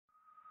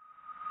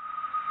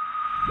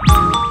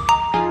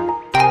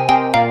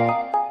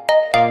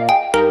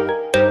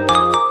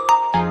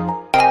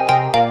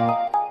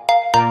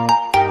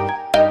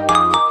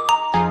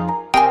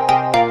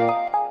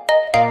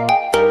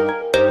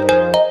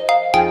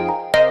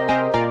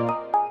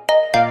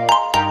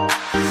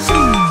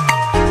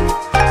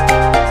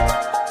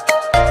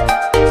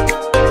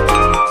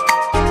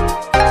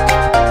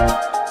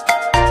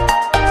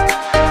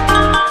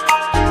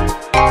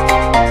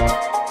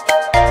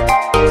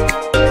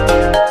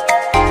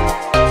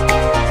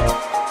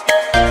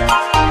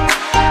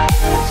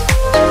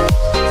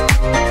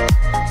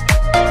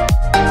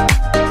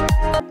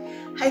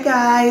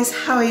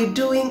you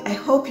doing? I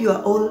hope you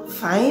are all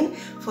fine.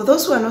 For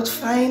those who are not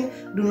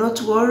fine, do not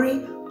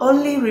worry.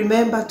 Only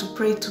remember to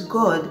pray to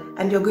God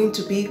and you're going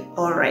to be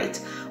all right.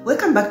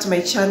 Welcome back to my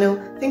channel.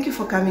 Thank you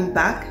for coming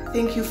back.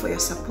 Thank you for your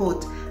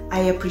support. I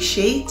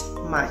appreciate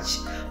much.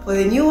 For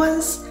the new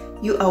ones,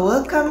 you are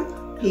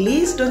welcome.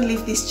 Please don't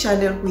leave this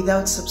channel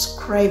without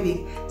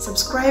subscribing.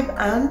 Subscribe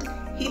and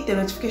hit the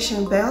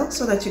notification bell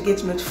so that you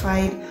get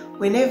notified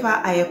whenever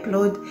I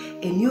upload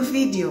a new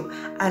video.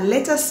 And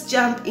let us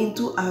jump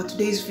into our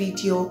today's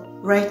video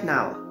right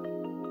now.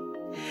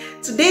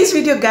 Today's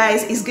video,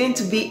 guys, is going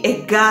to be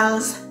a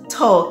girl's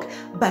talk.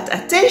 But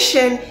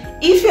attention,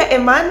 if you're a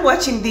man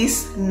watching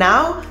this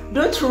now,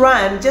 don't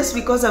run just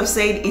because I've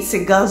said it's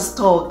a girl's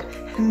talk.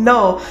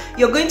 No,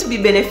 you're going to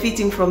be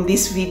benefiting from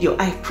this video,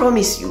 I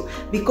promise you,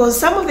 because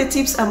some of the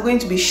tips I'm going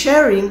to be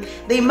sharing,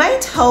 they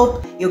might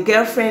help your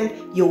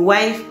girlfriend, your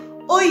wife,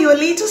 or your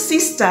little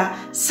sister.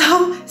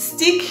 So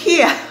stick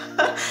here.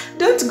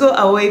 Don't go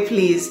away,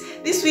 please.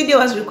 This video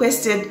was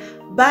requested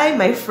by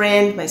my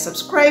friend, my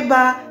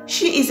subscriber.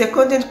 She is a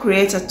content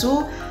creator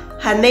too.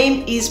 Her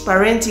name is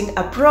Parenting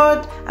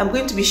Abroad. I'm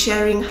going to be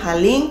sharing her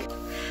link.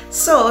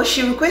 So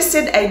she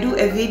requested I do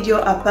a video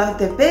about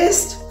the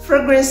best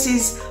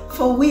fragrances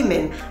for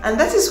women, and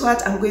that is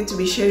what I'm going to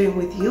be sharing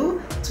with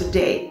you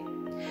today.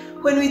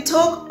 When we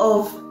talk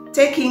of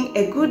taking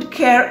a good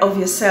care of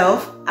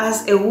yourself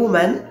as a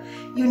woman,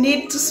 you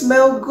need to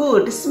smell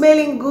good.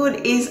 Smelling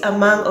good is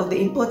among of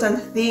the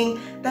important thing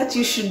that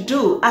you should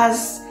do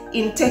as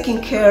in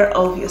taking care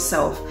of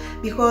yourself,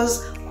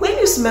 because when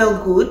you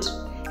smell good,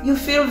 you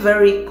feel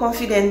very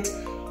confident.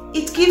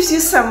 It gives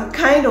you some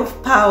kind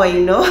of power,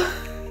 you know.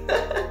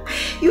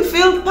 You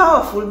feel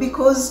powerful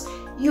because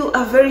you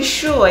are very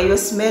sure you're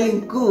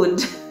smelling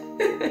good.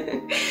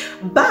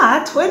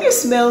 But when you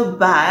smell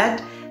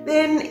bad,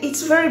 then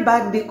it's very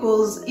bad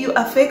because you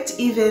affect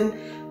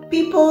even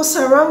people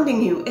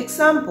surrounding you.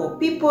 Example,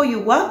 people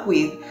you work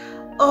with,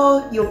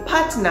 or your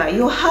partner,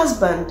 your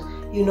husband,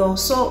 you know.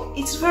 So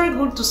it's very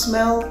good to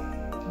smell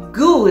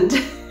good.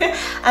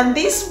 And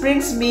this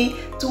brings me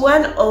to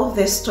one of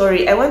the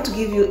story. I want to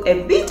give you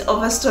a bit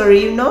of a story.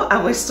 You know,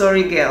 I'm a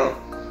story girl.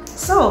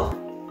 So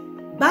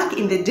back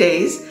in the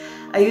days,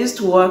 I used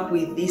to work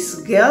with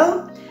this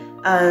girl,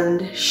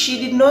 and she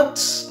did not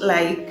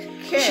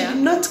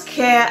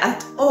care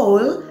at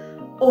all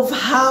of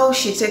how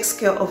she takes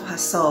care of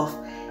herself.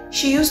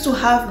 She used to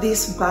have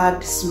this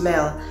bad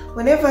smell.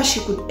 Whenever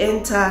she could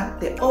enter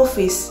the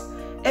office,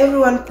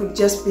 everyone could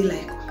just be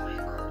like, oh my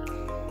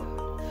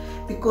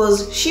God,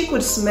 because she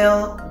could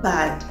smell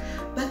bad.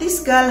 But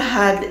this girl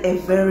had a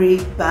very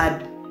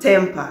bad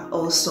temper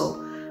also.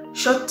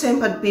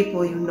 Short-tempered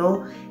people, you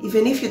know,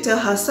 even if you tell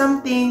her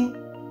something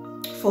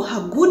for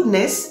her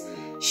goodness,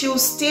 she will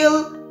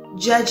still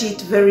judge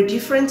it very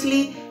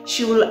differently.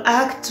 She will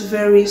act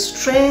very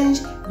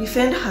strange,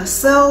 defend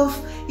herself,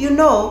 you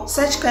know,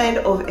 such kind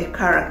of a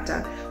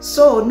character.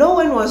 So no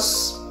one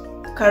was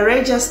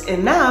courageous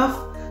enough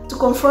to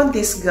confront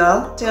this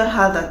girl, tell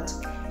her that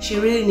she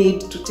really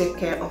needs to take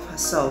care of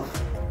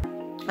herself.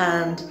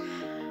 And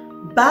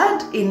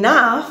bad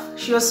enough,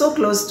 she was so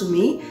close to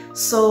me,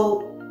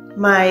 so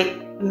my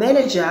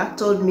manager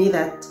told me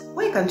that,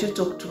 why can't you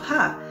talk to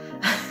her?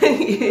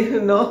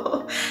 You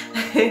know,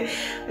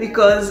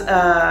 because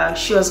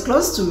she was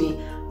close to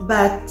me.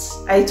 But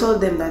I told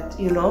them that,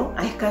 you know,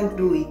 I can't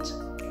do it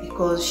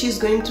because she's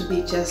going to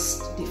be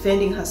just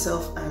defending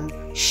herself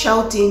and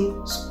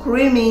shouting,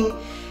 screaming,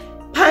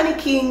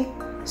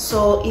 panicking.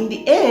 So in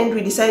the end,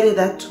 we decided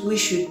that we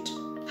should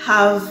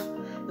have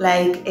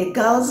like a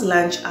girls'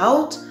 lunch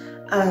out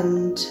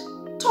and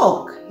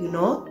talk, you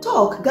know,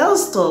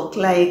 girls talk,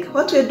 like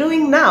what we're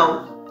doing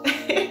now.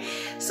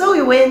 So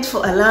we went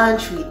for a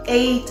lunch, we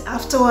ate,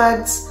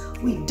 afterwards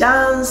we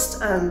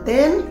danced, and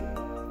then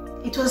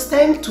it was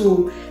time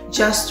to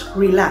just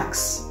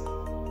relax.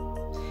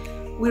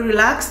 We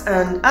relaxed,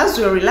 and as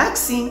we were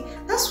relaxing,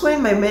 that's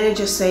when my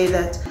manager said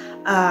that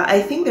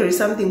I think there is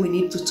something we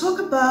need to talk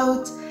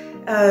about,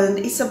 and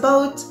it's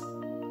about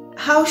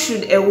how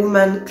should a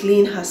woman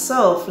clean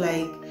herself.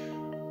 Like,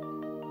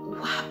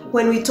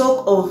 when we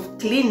talk of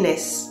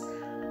cleanness,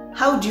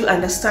 how do you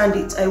understand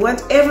it? I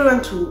want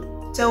everyone to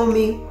tell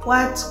me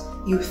what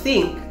you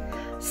think.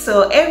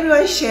 So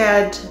everyone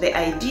shared the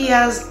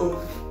ideas of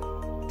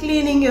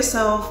cleaning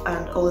yourself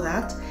and all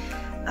that,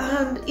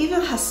 and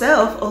even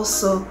herself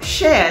also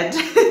shared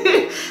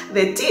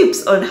the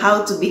tips on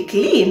how to be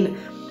clean.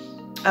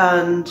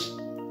 And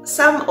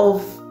some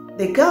of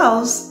the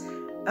girls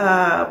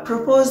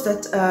proposed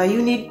that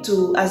you need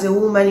to, as a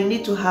woman, you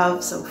need to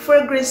have some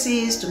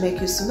fragrances to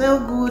make you smell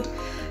good.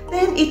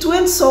 Then it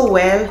went so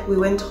well. We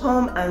went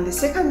home, and the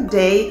second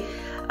day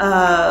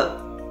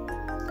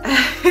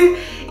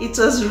it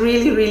was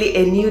really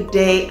a new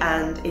day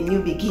and a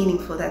new beginning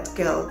for that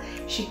girl.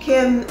 She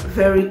came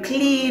very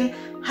clean,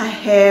 her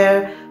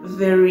hair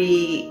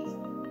very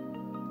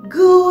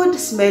good,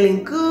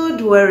 smelling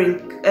good,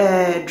 wearing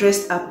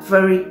dressed up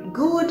very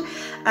good.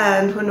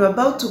 And when we're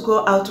about to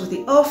go out of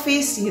the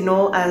office, you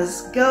know,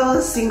 as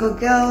girls, single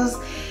girls,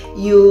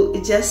 you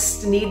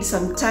just need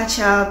some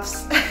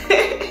touch-ups,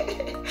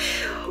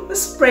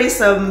 spray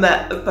some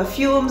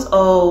perfumes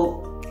or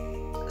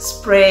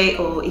spray,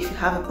 or if you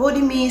have a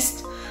body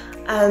mist.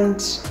 And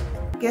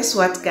guess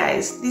what,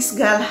 guys, this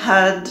girl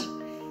had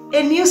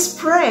a new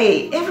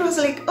spray. Everyone's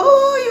like,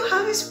 oh, you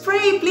have a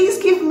spray,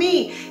 please give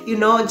me, you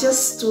know,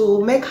 just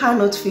to make her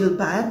not feel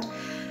bad.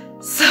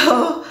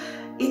 So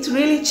it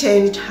really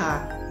changed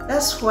her.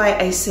 That's why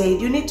I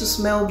said you need to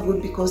smell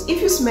good, because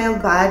if you smell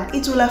bad,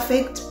 it will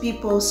affect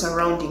people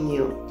surrounding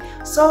you.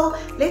 So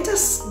let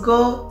us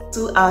go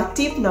to our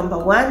tip number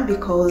 1,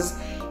 because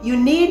you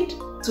need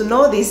to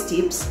know these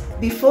tips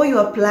before you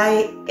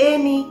apply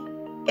any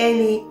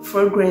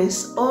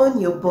fragrance on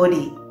your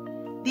body.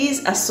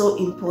 These are so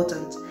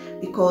important,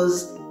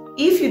 because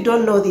if you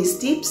don't know these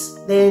tips,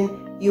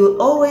 then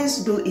you'll always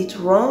do it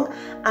wrong,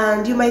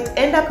 and you might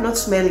end up not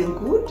smelling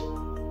good,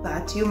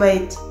 but you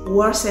might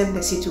worsen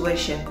the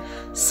situation.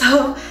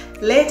 So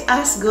let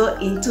us go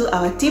into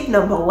our tip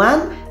number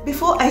 1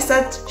 before I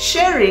start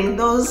sharing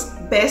those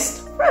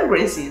best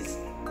fragrances.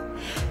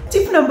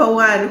 Tip number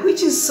 1,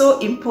 which is so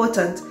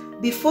important,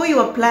 before you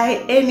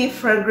apply any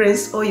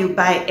fragrance or you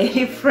buy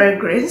any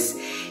fragrance,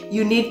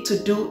 you need to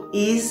do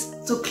is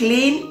to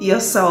clean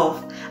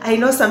yourself. I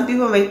know some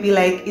people might be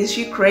like, is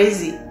she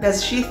crazy?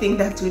 Does she think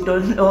that we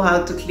don't know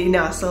how to clean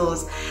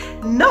ourselves?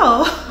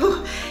 No,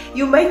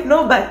 you might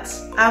know, but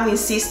I'm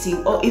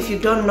insisting. Or if you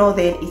don't know,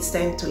 then it's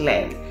time to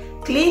learn.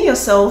 Clean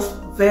yourself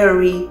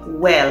very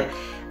well.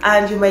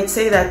 And you might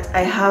say that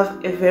I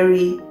have a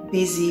very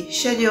busy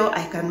schedule.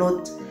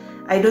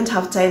 I don't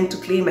have time to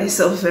clean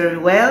myself very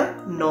well.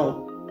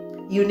 No,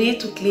 you need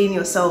to clean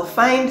yourself.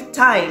 Find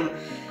time.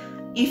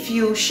 If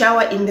you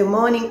shower in the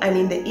morning and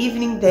in the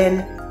evening,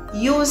 then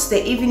use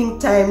the evening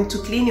time to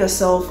clean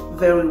yourself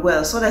very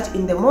well, so that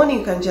in the morning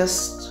you can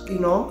just, you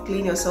know,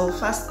 clean yourself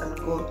fast and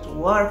go to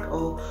work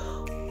or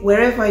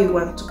wherever you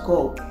want to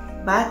go.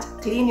 But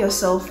clean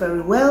yourself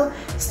very well,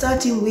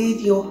 starting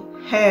with your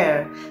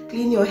hair.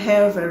 Clean your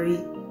hair very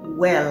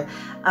well.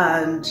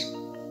 And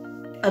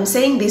I'm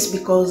saying this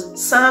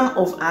because some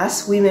of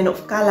us, women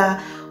of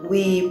color,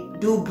 we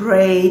do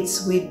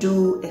braids, we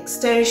do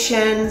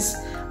extensions,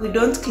 we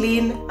don't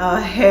clean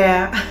our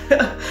hair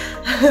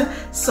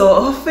so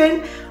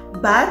often.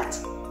 But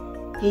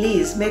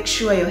please make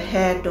sure your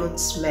hair don't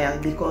smell,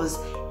 because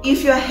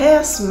if your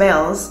hair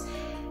smells,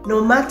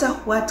 no matter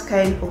what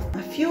kind of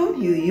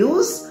perfume you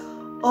use,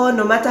 or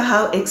no matter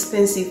how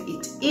expensive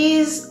it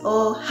is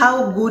or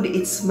how good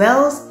it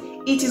smells,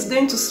 it is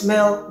going to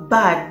smell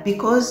bad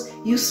because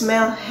you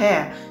smell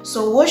hair.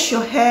 So wash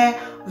your hair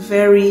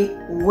very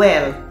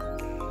well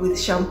with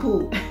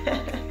shampoo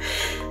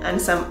and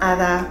some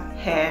other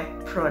hair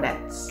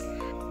products.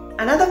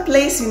 Another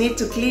place you need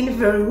to clean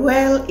very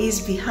well is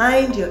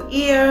behind your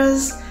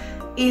ears,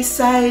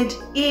 inside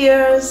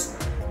ears,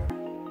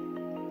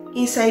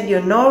 inside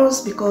your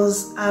nose,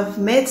 because I've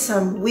met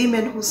some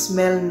women who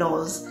smell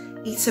nose.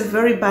 It's a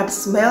very bad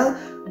smell.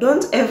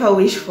 Don't ever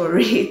wish for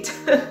it.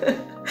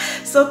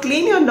 So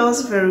clean your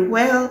nose very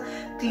well.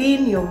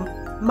 Clean your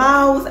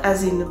mouth,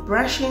 as in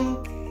brushing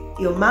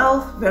your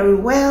mouth very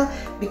well,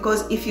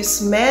 because if you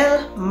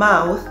smell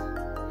mouth,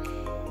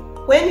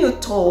 when you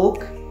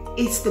talk,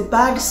 it's the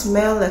bad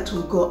smell that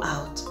will go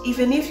out.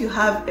 Even if you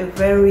have a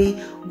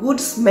very good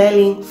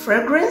smelling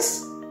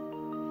fragrance,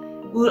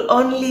 will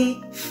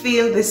only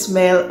feel the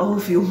smell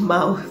of your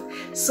mouth.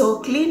 So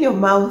clean your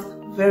mouth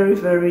very,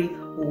 very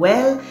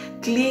well.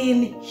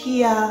 Clean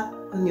here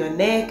on your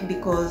neck,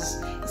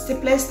 because it's the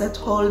place that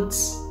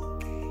holds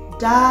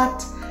dirt.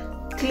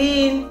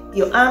 Clean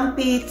your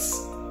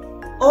armpits.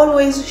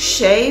 Always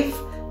shave,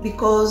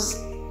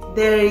 because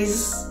there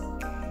is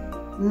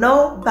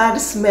no bad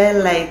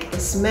smell like a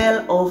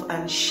smell of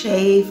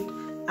unshaved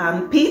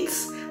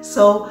armpits.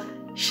 So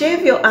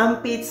shave your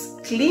armpits,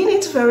 clean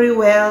it very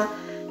well.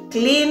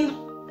 Clean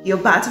your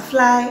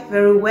butterfly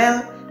very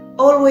well,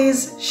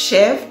 always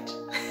shaved.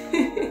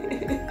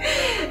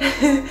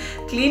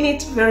 Clean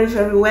it very,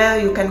 very well.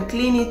 You can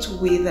clean it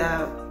with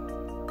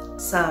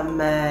some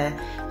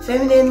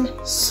feminine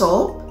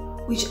soap,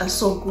 which are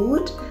so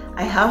good.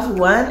 I have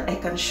one, I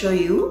can show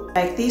you.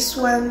 Like this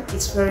one,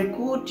 it's very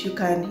good. You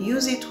can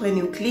use it when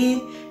you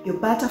clean your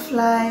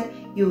butterfly.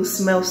 You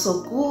smell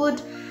so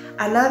good.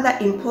 Another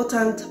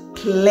important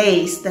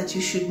place that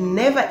you should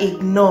never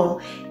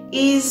ignore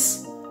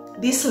is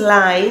this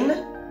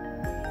line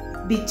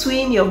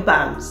between your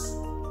bums.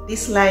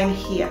 This line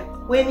here.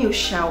 When you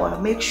shower,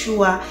 make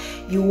sure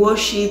you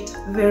wash it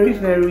very,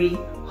 very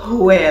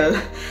well.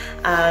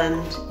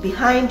 And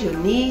behind your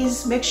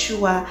knees, make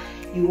sure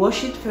you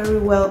wash it very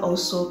well.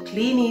 Also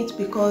clean it,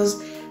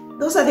 because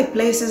those are the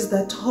places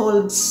that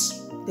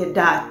holds the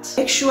dirt.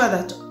 Make sure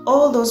that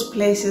all those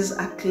places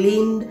are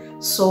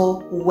cleaned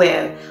so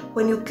well.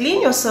 When you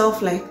clean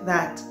yourself like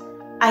that,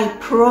 I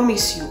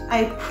promise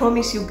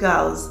you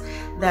girls,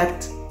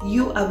 that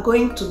you are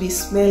going to be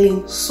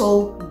smelling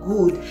so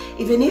good.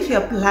 Even if you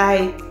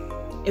apply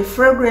a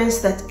fragrance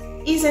that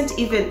isn't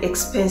even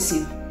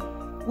expensive,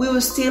 we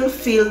will still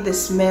feel the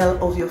smell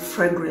of your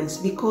fragrance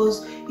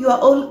because you are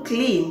all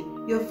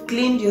clean. You have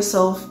cleaned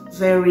yourself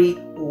very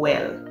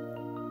well.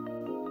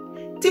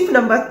 Tip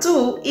number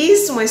 2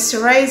 is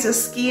moisturize your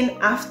skin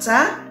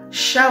after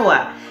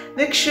shower.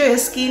 Make sure your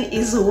skin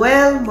is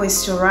well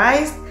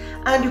moisturized,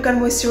 and you can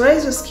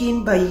moisturize your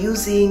skin by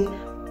using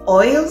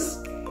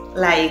oils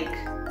like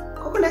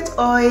coconut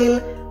oil,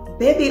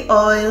 baby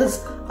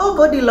oils, or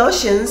body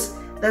lotions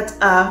that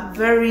are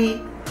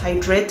very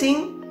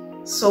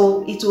hydrating,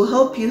 so it will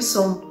help you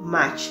so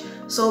much.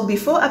 So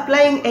before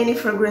applying any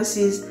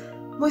fragrances,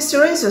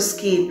 moisturize your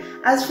skin.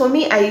 As for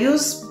me, I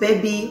use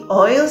baby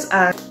oils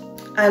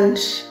and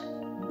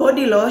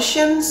body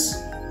lotions.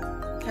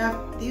 I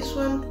have this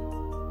one.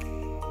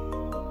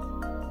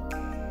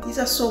 These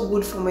are so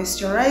good for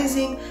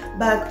moisturizing,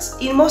 but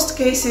in most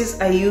cases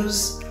I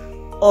use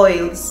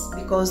oils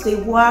because they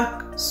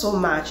work so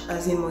much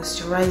as in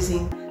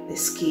moisturizing the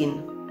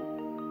skin.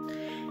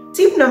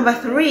 Tip number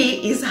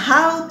 3 is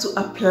how to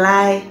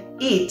apply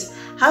it.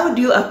 How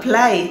do you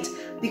apply it?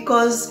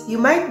 Because you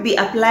might be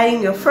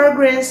applying your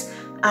fragrance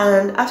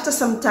and after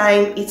some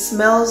time it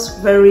smells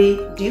very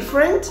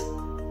different,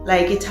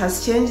 like it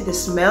has changed the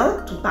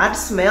smell to bad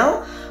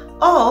smell,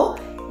 or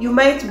you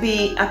might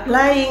be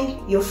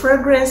applying your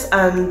fragrance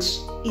and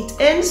it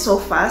ends so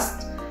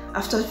fast.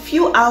 After a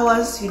few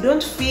hours, you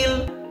don't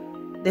feel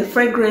the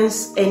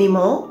fragrance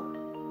anymore.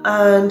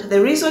 And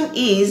the reason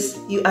is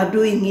you are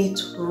doing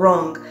it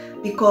wrong,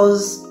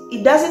 because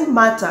it doesn't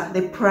matter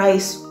the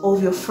price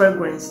of your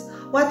fragrance.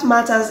 What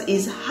matters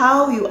is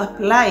how you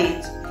apply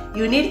it.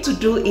 You need to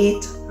do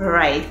it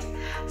right.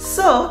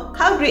 So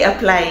how do we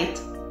apply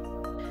it?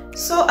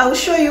 So I'll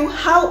show you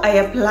how I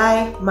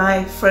apply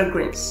my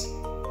fragrance.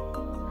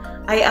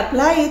 I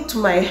apply it to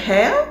my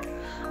hair,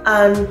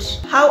 and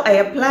how I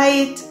apply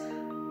it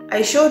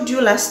I showed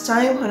you last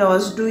time when I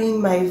was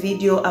doing my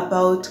video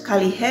about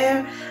curly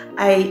hair.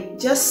 I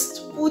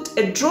just put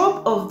a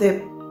drop of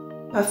the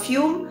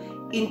perfume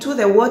into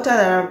the water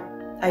that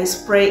I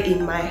spray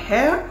in my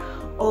hair,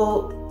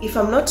 or if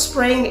I'm not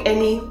spraying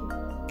any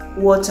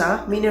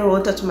water, mineral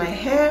water to my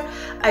hair,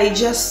 I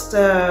just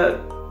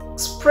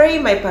spray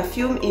my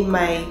perfume in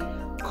my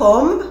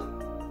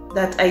comb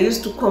that I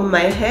use to comb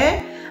my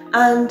hair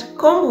and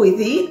comb with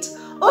it.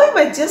 Or you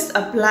might just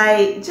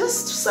apply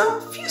just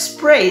some few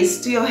sprays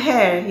to your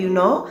hair, you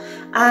know,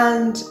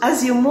 and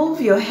as you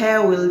move, your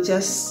hair will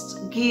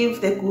just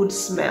give the good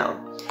smell.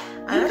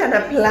 And you can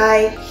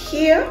apply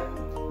here,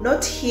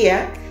 not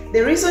here.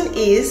 The reason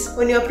is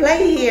when you apply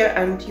here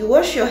and you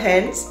wash your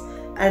hands,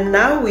 and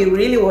now we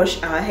really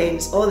wash our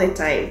hands all the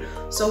time.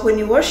 So when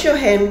you wash your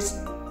hands,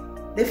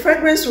 the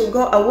fragrance will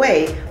go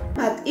away.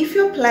 But if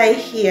you apply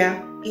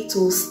here, it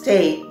will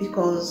stay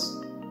because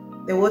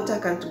the water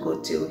can't go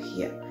till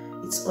here.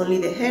 It's only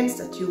the hands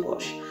that you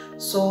wash.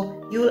 So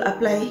you'll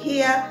apply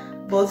here,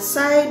 both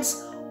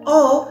sides,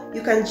 or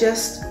you can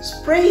just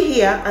spray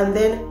here and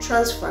then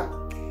transfer.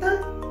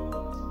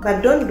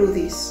 But don't do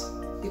this,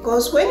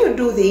 because when you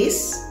do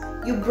this,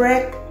 you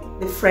break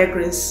the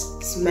fragrance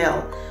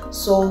smell.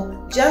 So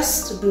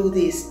just do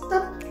this.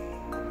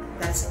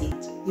 That's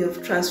it. You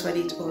have transferred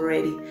it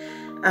already.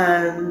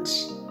 And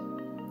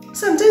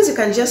sometimes you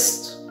can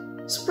just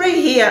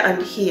spray here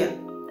and here.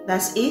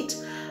 That's it.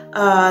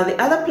 The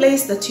other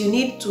place that you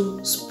need to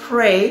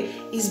spray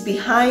is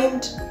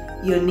behind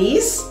your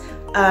knees,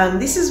 and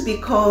this is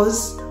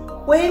because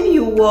when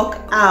you walk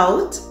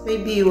out,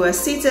 maybe you are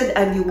seated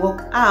and you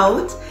walk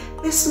out,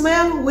 the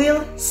smell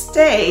will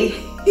stay,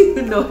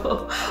 you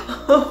know.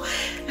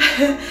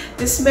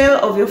 The smell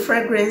of your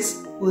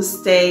fragrance will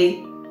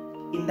stay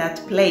in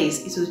that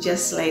place. It will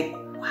just like,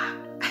 wow,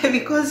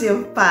 because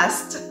you've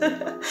passed.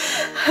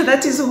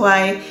 That is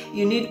why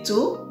you need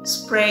to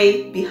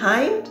spray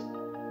behind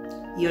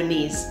your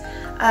knees.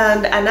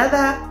 And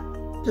another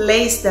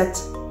place that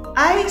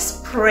I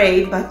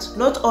spray, but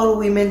not all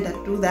women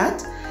that do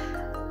that,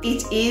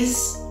 it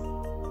is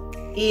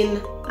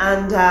in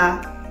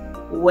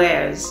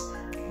underwears.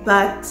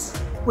 But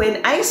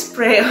when I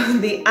spray on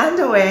the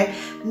underwear,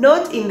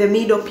 not in the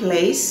middle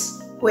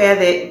place where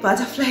the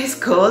butterflies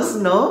goes,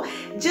 no,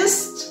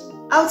 just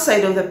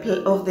outside of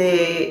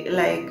the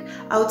like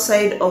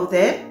outside of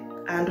the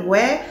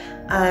underwear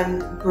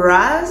and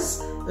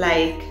bras,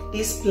 like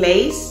this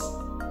place,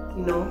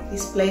 you know,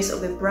 this place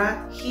of the bra,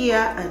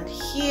 here and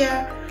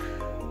here,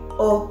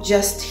 or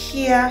just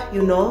here,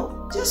 you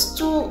know, just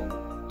to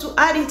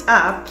add it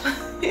up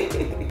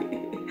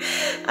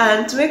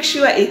and to make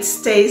sure it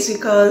stays,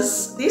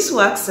 because this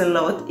works a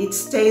lot. It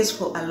stays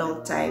for a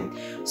long time.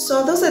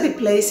 So those are the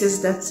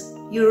places that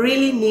you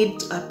really need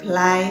to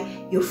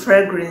apply your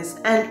fragrance,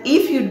 and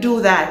if you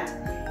do that,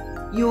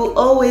 you will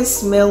always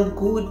smell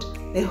good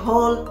the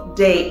whole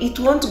day. It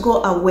won't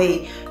go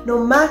away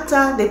no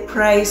matter the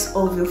price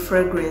of your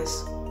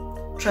fragrance.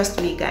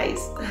 Trust me, guys.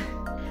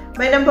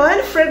 My number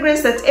one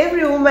fragrance that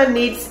every woman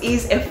needs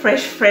is a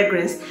fresh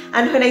fragrance.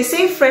 And when I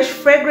say fresh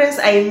fragrance,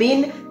 I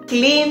mean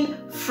clean,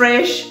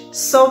 fresh,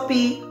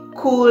 soapy,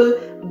 cool,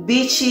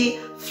 beachy,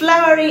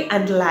 flowery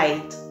and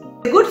light.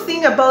 The good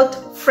thing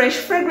about fresh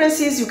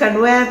fragrances, you can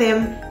wear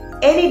them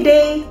any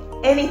day,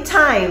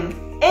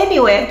 anytime,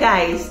 anywhere,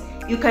 guys.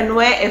 You can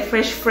wear a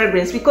fresh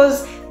fragrance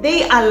because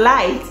they are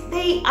light,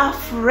 they are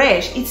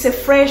fresh. It's a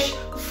fresh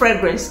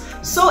fragrance.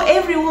 So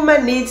every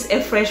woman needs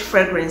a fresh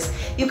fragrance.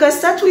 You can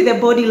start with a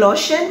body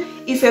lotion.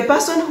 If you're a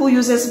person who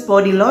uses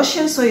body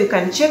lotion, so you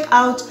can check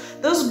out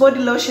those body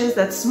lotions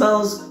that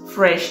smells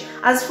fresh.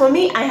 As for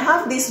me, I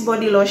have this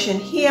body lotion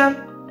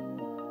here.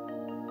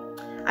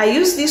 I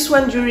use this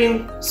one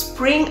during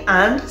spring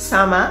and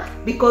summer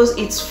because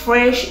it's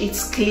fresh,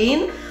 it's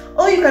clean.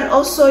 Or you can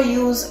also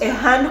use a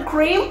hand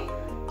cream,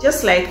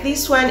 just like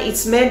this one.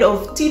 It's made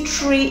of tea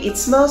tree, it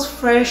smells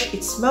fresh,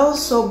 it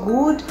smells so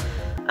good.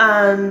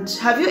 And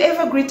have you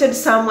ever greeted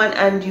someone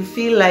and you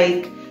feel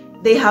like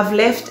they have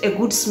left a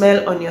good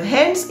smell on your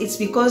hands? It's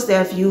because they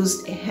have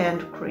used a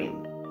hand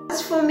cream.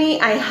 As for me,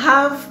 I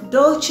have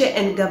Dolce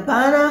 &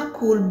 Gabbana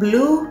Cool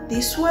Blue,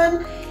 this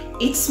one.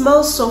 It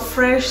smells so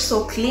fresh,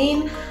 so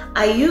clean.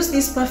 I use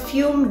this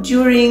perfume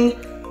during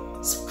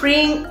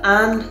spring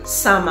and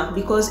summer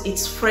because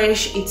it's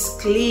fresh,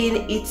 it's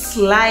clean, it's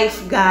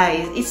life,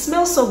 guys. It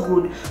smells so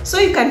good. So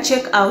you can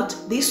check out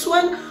this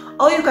one,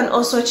 or you can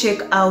also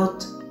check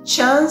out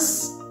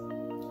Chance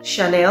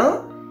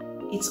Chanel.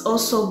 It's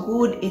also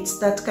good. It's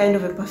that kind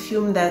of a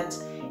perfume that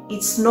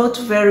it's not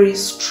very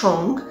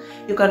strong.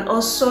 You can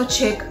also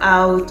check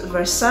out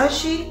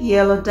Versace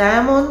Yellow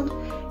Diamond.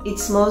 It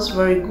smells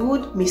very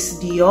good. Miss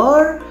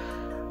Dior,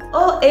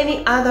 or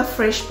any other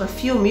fresh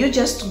perfume. You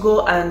just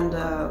go and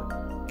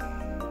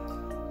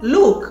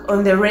look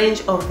on the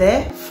range of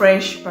the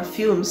fresh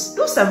perfumes.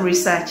 Do some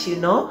research, you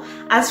know.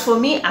 As for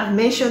me, I've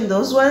mentioned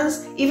those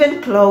ones.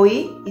 Even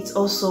Chloe, it's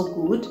also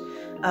good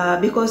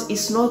because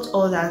it's not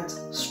all that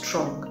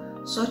strong.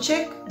 So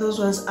check those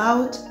ones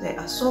out. They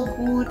are so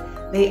good.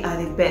 They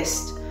are the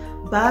best.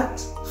 But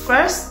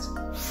first,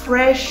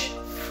 fresh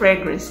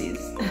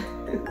fragrances.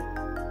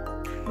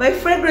 My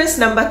fragrance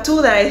number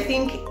 2 that I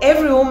think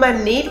every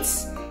woman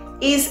needs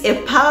is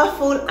a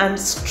powerful and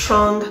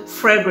strong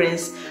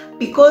fragrance.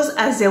 Because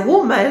as a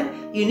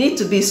woman, you need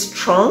to be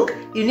strong,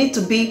 you need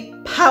to be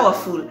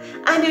powerful,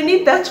 and you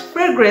need that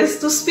fragrance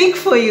to speak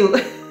for you.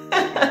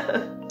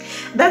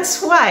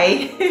 That's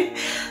why.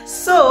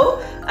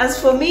 So, as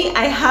for me,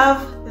 I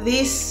have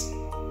this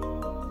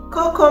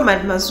Coco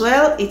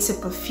Mademoiselle. It's a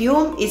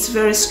perfume. It's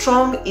very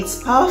strong.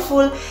 It's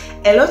powerful.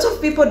 A lot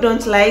of people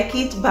don't like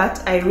it,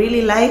 but I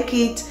really like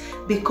it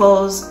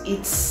because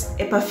it's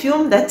a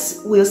perfume that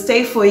will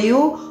stay for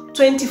you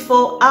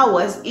 24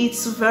 hours.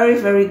 It's very,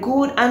 very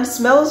good and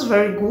smells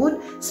very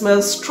good.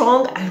 Smells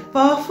strong and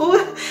powerful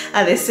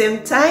at the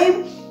same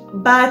time.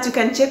 But you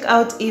can check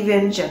out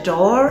even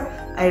J'adore.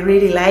 I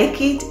really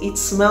like it. It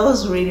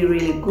smells really,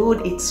 really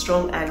good. It's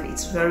strong and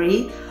it's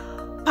very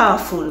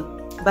powerful,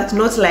 but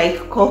not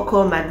like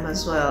Coco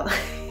Mademoiselle.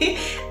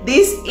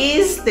 This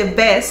is the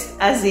best,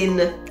 as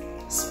in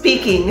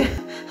speaking.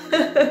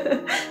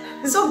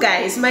 So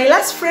guys, my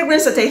last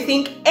fragrance that I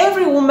think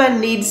every woman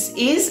needs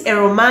is a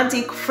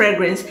romantic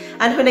fragrance.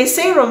 And when I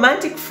say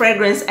romantic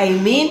fragrance, I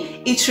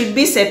mean it should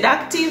be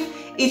seductive,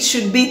 it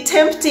should be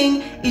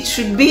tempting, it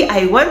should be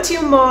I want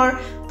you more.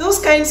 Those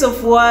kinds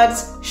of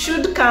words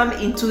should come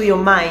into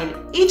your mind.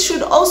 It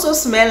should also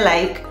smell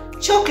like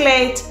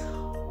chocolate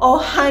or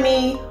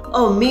honey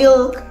or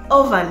milk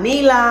or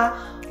vanilla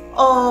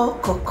or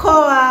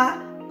cocoa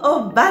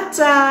or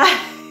butter.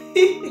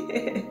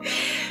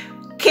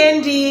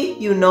 Candy,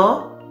 you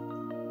know,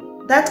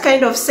 that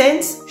kind of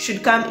sense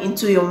should come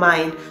into your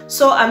mind.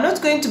 So I'm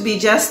not going to be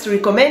just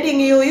recommending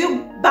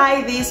you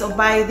buy this or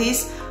buy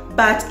this,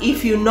 but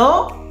if you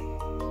know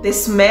the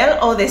smell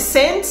or the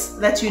scents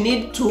that you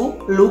need to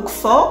look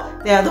for,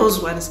 there are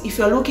those ones. If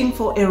you're looking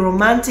for a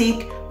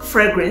romantic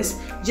fragrance,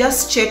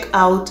 just check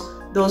out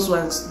those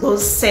ones,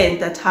 those scents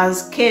that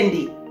has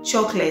candy,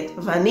 chocolate,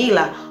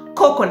 vanilla,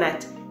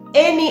 coconut,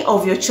 any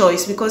of your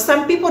choice, because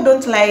some people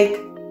don't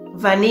like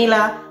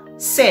vanilla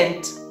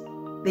scent.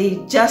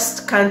 They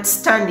just can't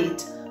stand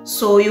it.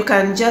 So you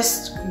can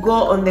just go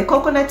on the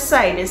coconut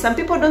side, and some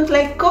people don't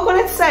like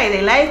coconut side,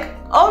 they like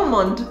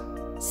almond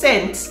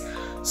scents.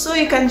 So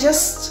you can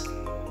just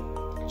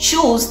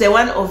choose the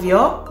one of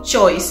your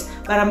choice.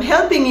 But I'm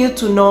helping you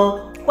to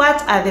know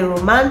what are the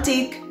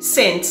romantic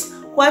scents,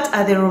 what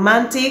are the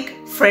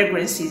romantic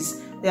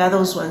fragrances. There are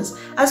those ones.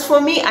 As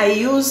for me, I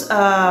use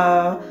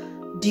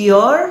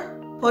Dior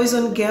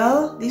Poison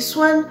Girl. This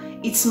one,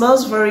 it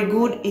smells very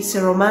good. It's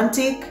a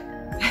romantic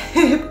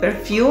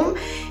perfume.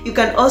 You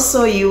can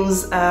also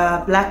use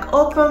Black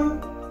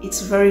Opium.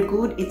 It's very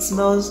good. It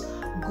smells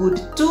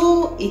good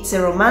too. It's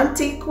a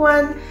romantic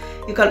one.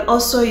 You can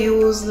also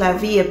use La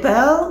Vie est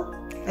Belle,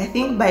 I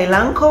think by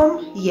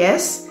Lancome.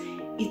 Yes,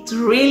 it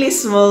really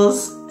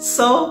smells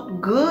so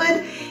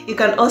good. You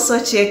can also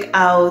check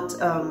out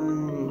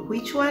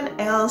which one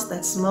else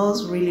that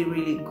smells really,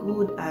 really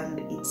good, and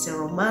it's a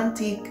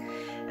romantic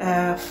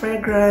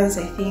fragrance.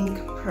 I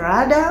think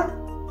Prada.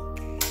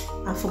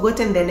 I've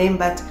forgotten the name,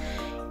 but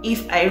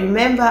if I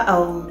remember,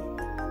 I'll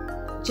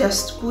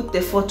just put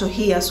the photo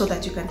here so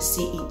that you can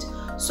see it.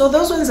 So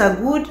those ones are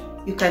good.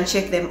 you can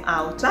check them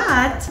out.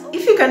 But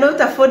if you cannot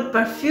afford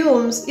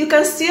perfumes, you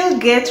can still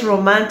get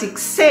romantic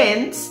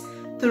scents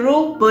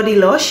through body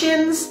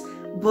lotions,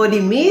 body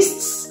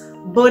mists,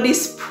 body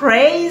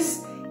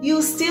sprays.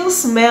 You still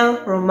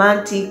smell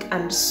romantic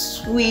and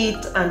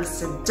sweet and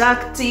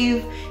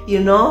seductive, you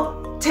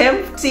know,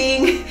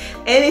 tempting,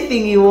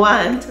 anything you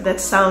want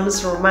that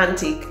sounds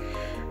romantic.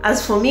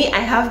 As for me, I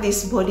have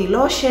this body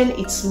lotion.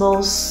 It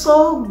smells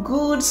so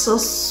good, so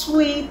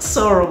sweet,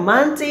 so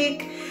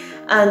romantic.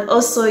 And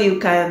also you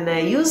can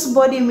use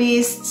body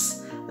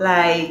mists.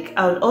 Like,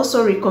 I would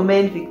also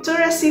recommend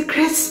Victoria's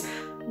Secret's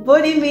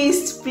body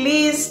mist.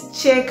 Please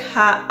check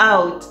her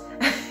out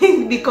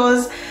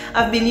because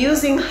I've been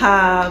using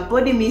her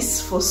body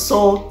mist for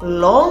so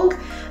long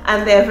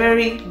and they're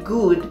very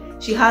good.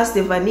 She has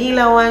the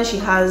vanilla one, she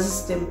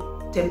has the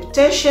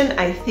Temptation,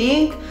 I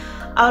think.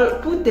 I'll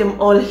put them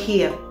all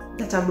here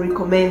that I'm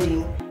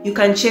recommending. You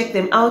can check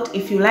them out.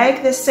 If you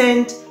like the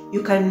scent,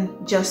 you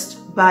can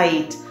just buy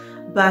it.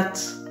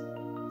 But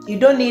you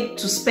don't need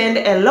to spend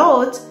a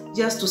lot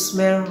just to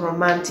smell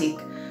romantic.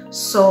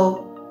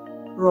 So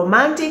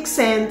romantic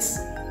scents,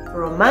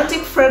 romantic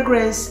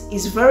fragrance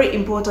is very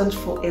important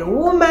for a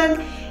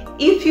woman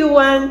if you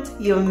want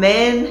your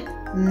man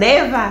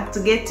never to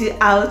get you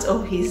out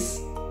of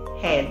his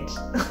head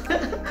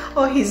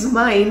or his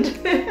mind.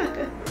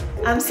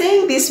 I'm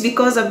saying this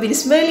because I've been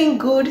smelling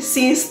good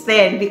since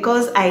then,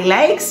 because I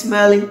like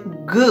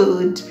smelling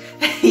good.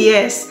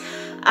 Yes,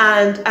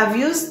 and I've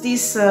used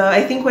this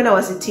I think when I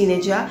was a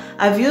teenager.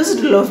 I've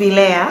used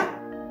L'Oreal.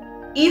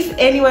 If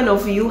any one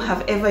of you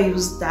have ever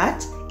used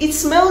that, it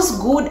smells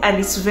good and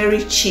it's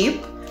very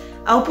cheap.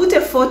 I'll put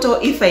a photo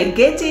if I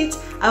get it.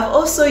 I've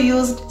also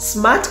used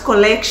Smart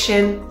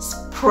Collection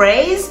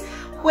sprays,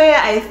 where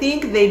I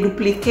think they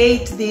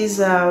duplicate these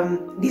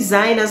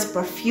designers'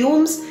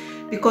 perfumes,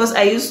 because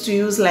I used to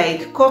use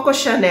like Coco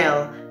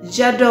Chanel,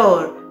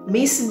 J'adore,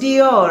 Miss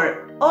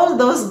Dior, all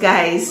those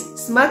guys.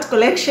 Smart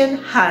Collection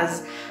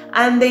has,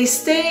 and they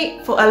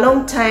stay for a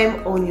long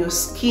time on your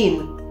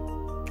skin.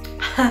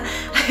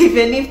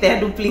 Even if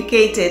they're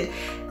duplicated,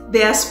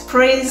 their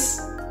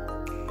sprays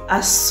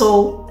are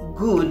so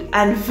good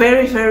and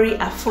very, very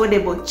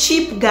affordable,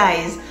 cheap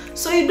guys.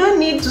 So you don't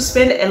need to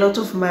spend a lot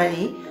of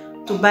money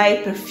to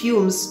buy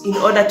perfumes in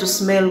order to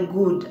smell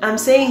good. I'm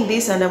saying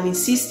this and I'm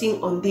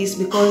insisting on this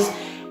because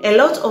a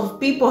lot of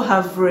people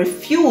have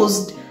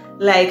refused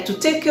like to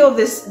take care of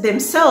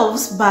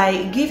themselves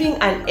by giving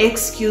an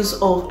excuse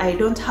of, I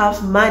don't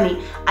have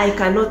money, I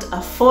cannot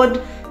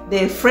afford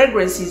the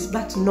fragrances.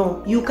 But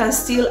no, you can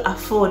still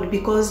afford,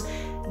 because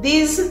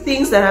these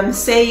things that I'm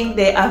saying,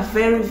 they are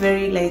very,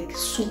 very like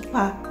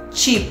super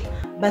cheap,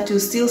 but you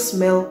still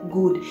smell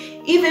good.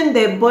 Even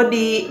the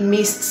body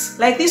mists,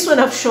 like this one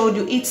I've showed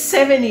you, it's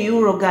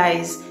 €7,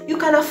 guys. You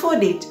can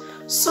afford it.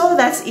 So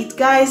that's it,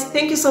 guys.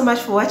 Thank you so much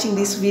for watching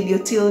this video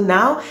till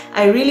now.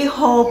 I really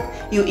hope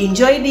you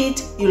enjoyed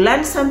it, you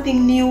learned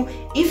something new.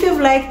 If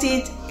you've liked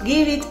it,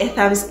 give it a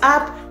thumbs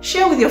up,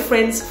 share with your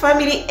friends,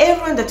 family,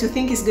 everyone that you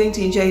think is going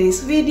to enjoy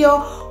this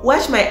video.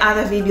 Watch my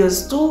other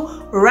videos too.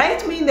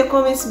 Write me in the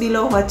comments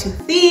below what you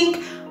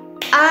think,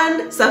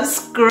 and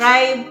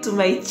subscribe to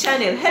my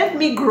channel. Help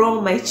me grow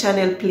my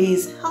channel,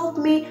 please. Help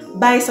me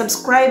by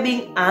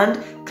subscribing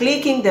and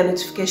clicking the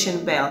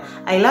notification bell.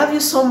 I love you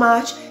so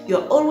much.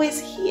 You're always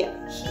here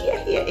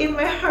in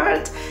my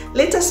heart.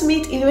 Let us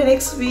meet in the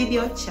next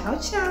video. Ciao,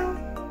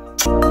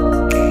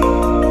 ciao.